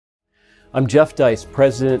I'm Jeff Deist,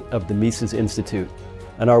 president of the Mises Institute,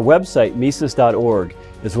 and our website, Mises.org,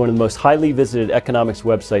 is one of the most highly visited economics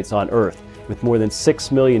websites on earth, with more than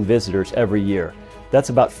 6 million visitors every year. That's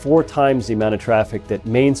about 4 times the amount of traffic that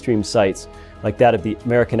mainstream sites like that of the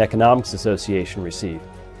American Economics Association receive.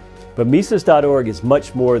 But Mises.org is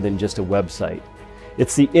much more than just a website.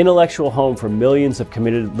 It's the intellectual home for millions of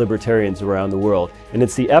committed libertarians around the world, and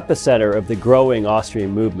it's the epicenter of the growing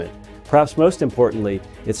Austrian movement. Perhaps most importantly,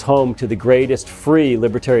 it's home to the greatest free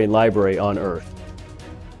libertarian library on earth.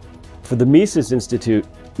 For the Mises Institute,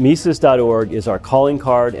 Mises.org is our calling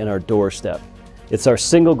card and our doorstep. It's our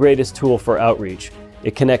single greatest tool for outreach.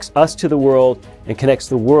 It connects us to the world and connects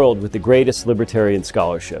the world with the greatest libertarian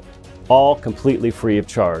scholarship, all completely free of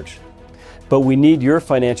charge. But we need your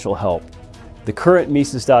financial help. The current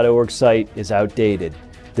Mises.org site is outdated.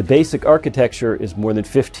 The basic architecture is more than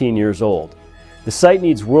 15 years old. The site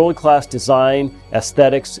needs world-class design,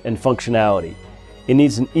 aesthetics, and functionality. It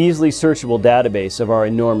needs an easily searchable database of our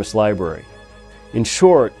enormous library. In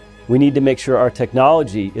short, we need to make sure our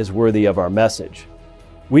technology is worthy of our message.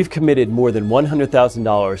 We've committed more than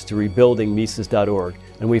 $100,000 to rebuilding Mises.org,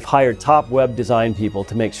 and we've hired top web design people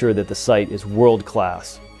to make sure that the site is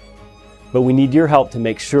world-class. But we need your help to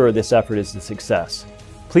make sure this effort is a success.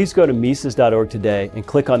 Please go to Mises.org today and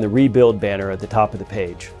click on the Rebuild banner at the top of the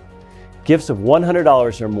page. Gifts of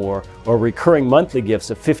 $100 or more, or recurring monthly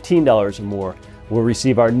gifts of $15 or more, will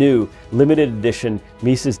receive our new limited edition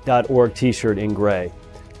Mises.org t-shirt in gray.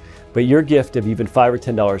 But your gift of even $5 or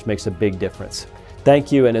 $10 makes a big difference.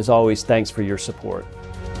 Thank you, and as always, thanks for your support.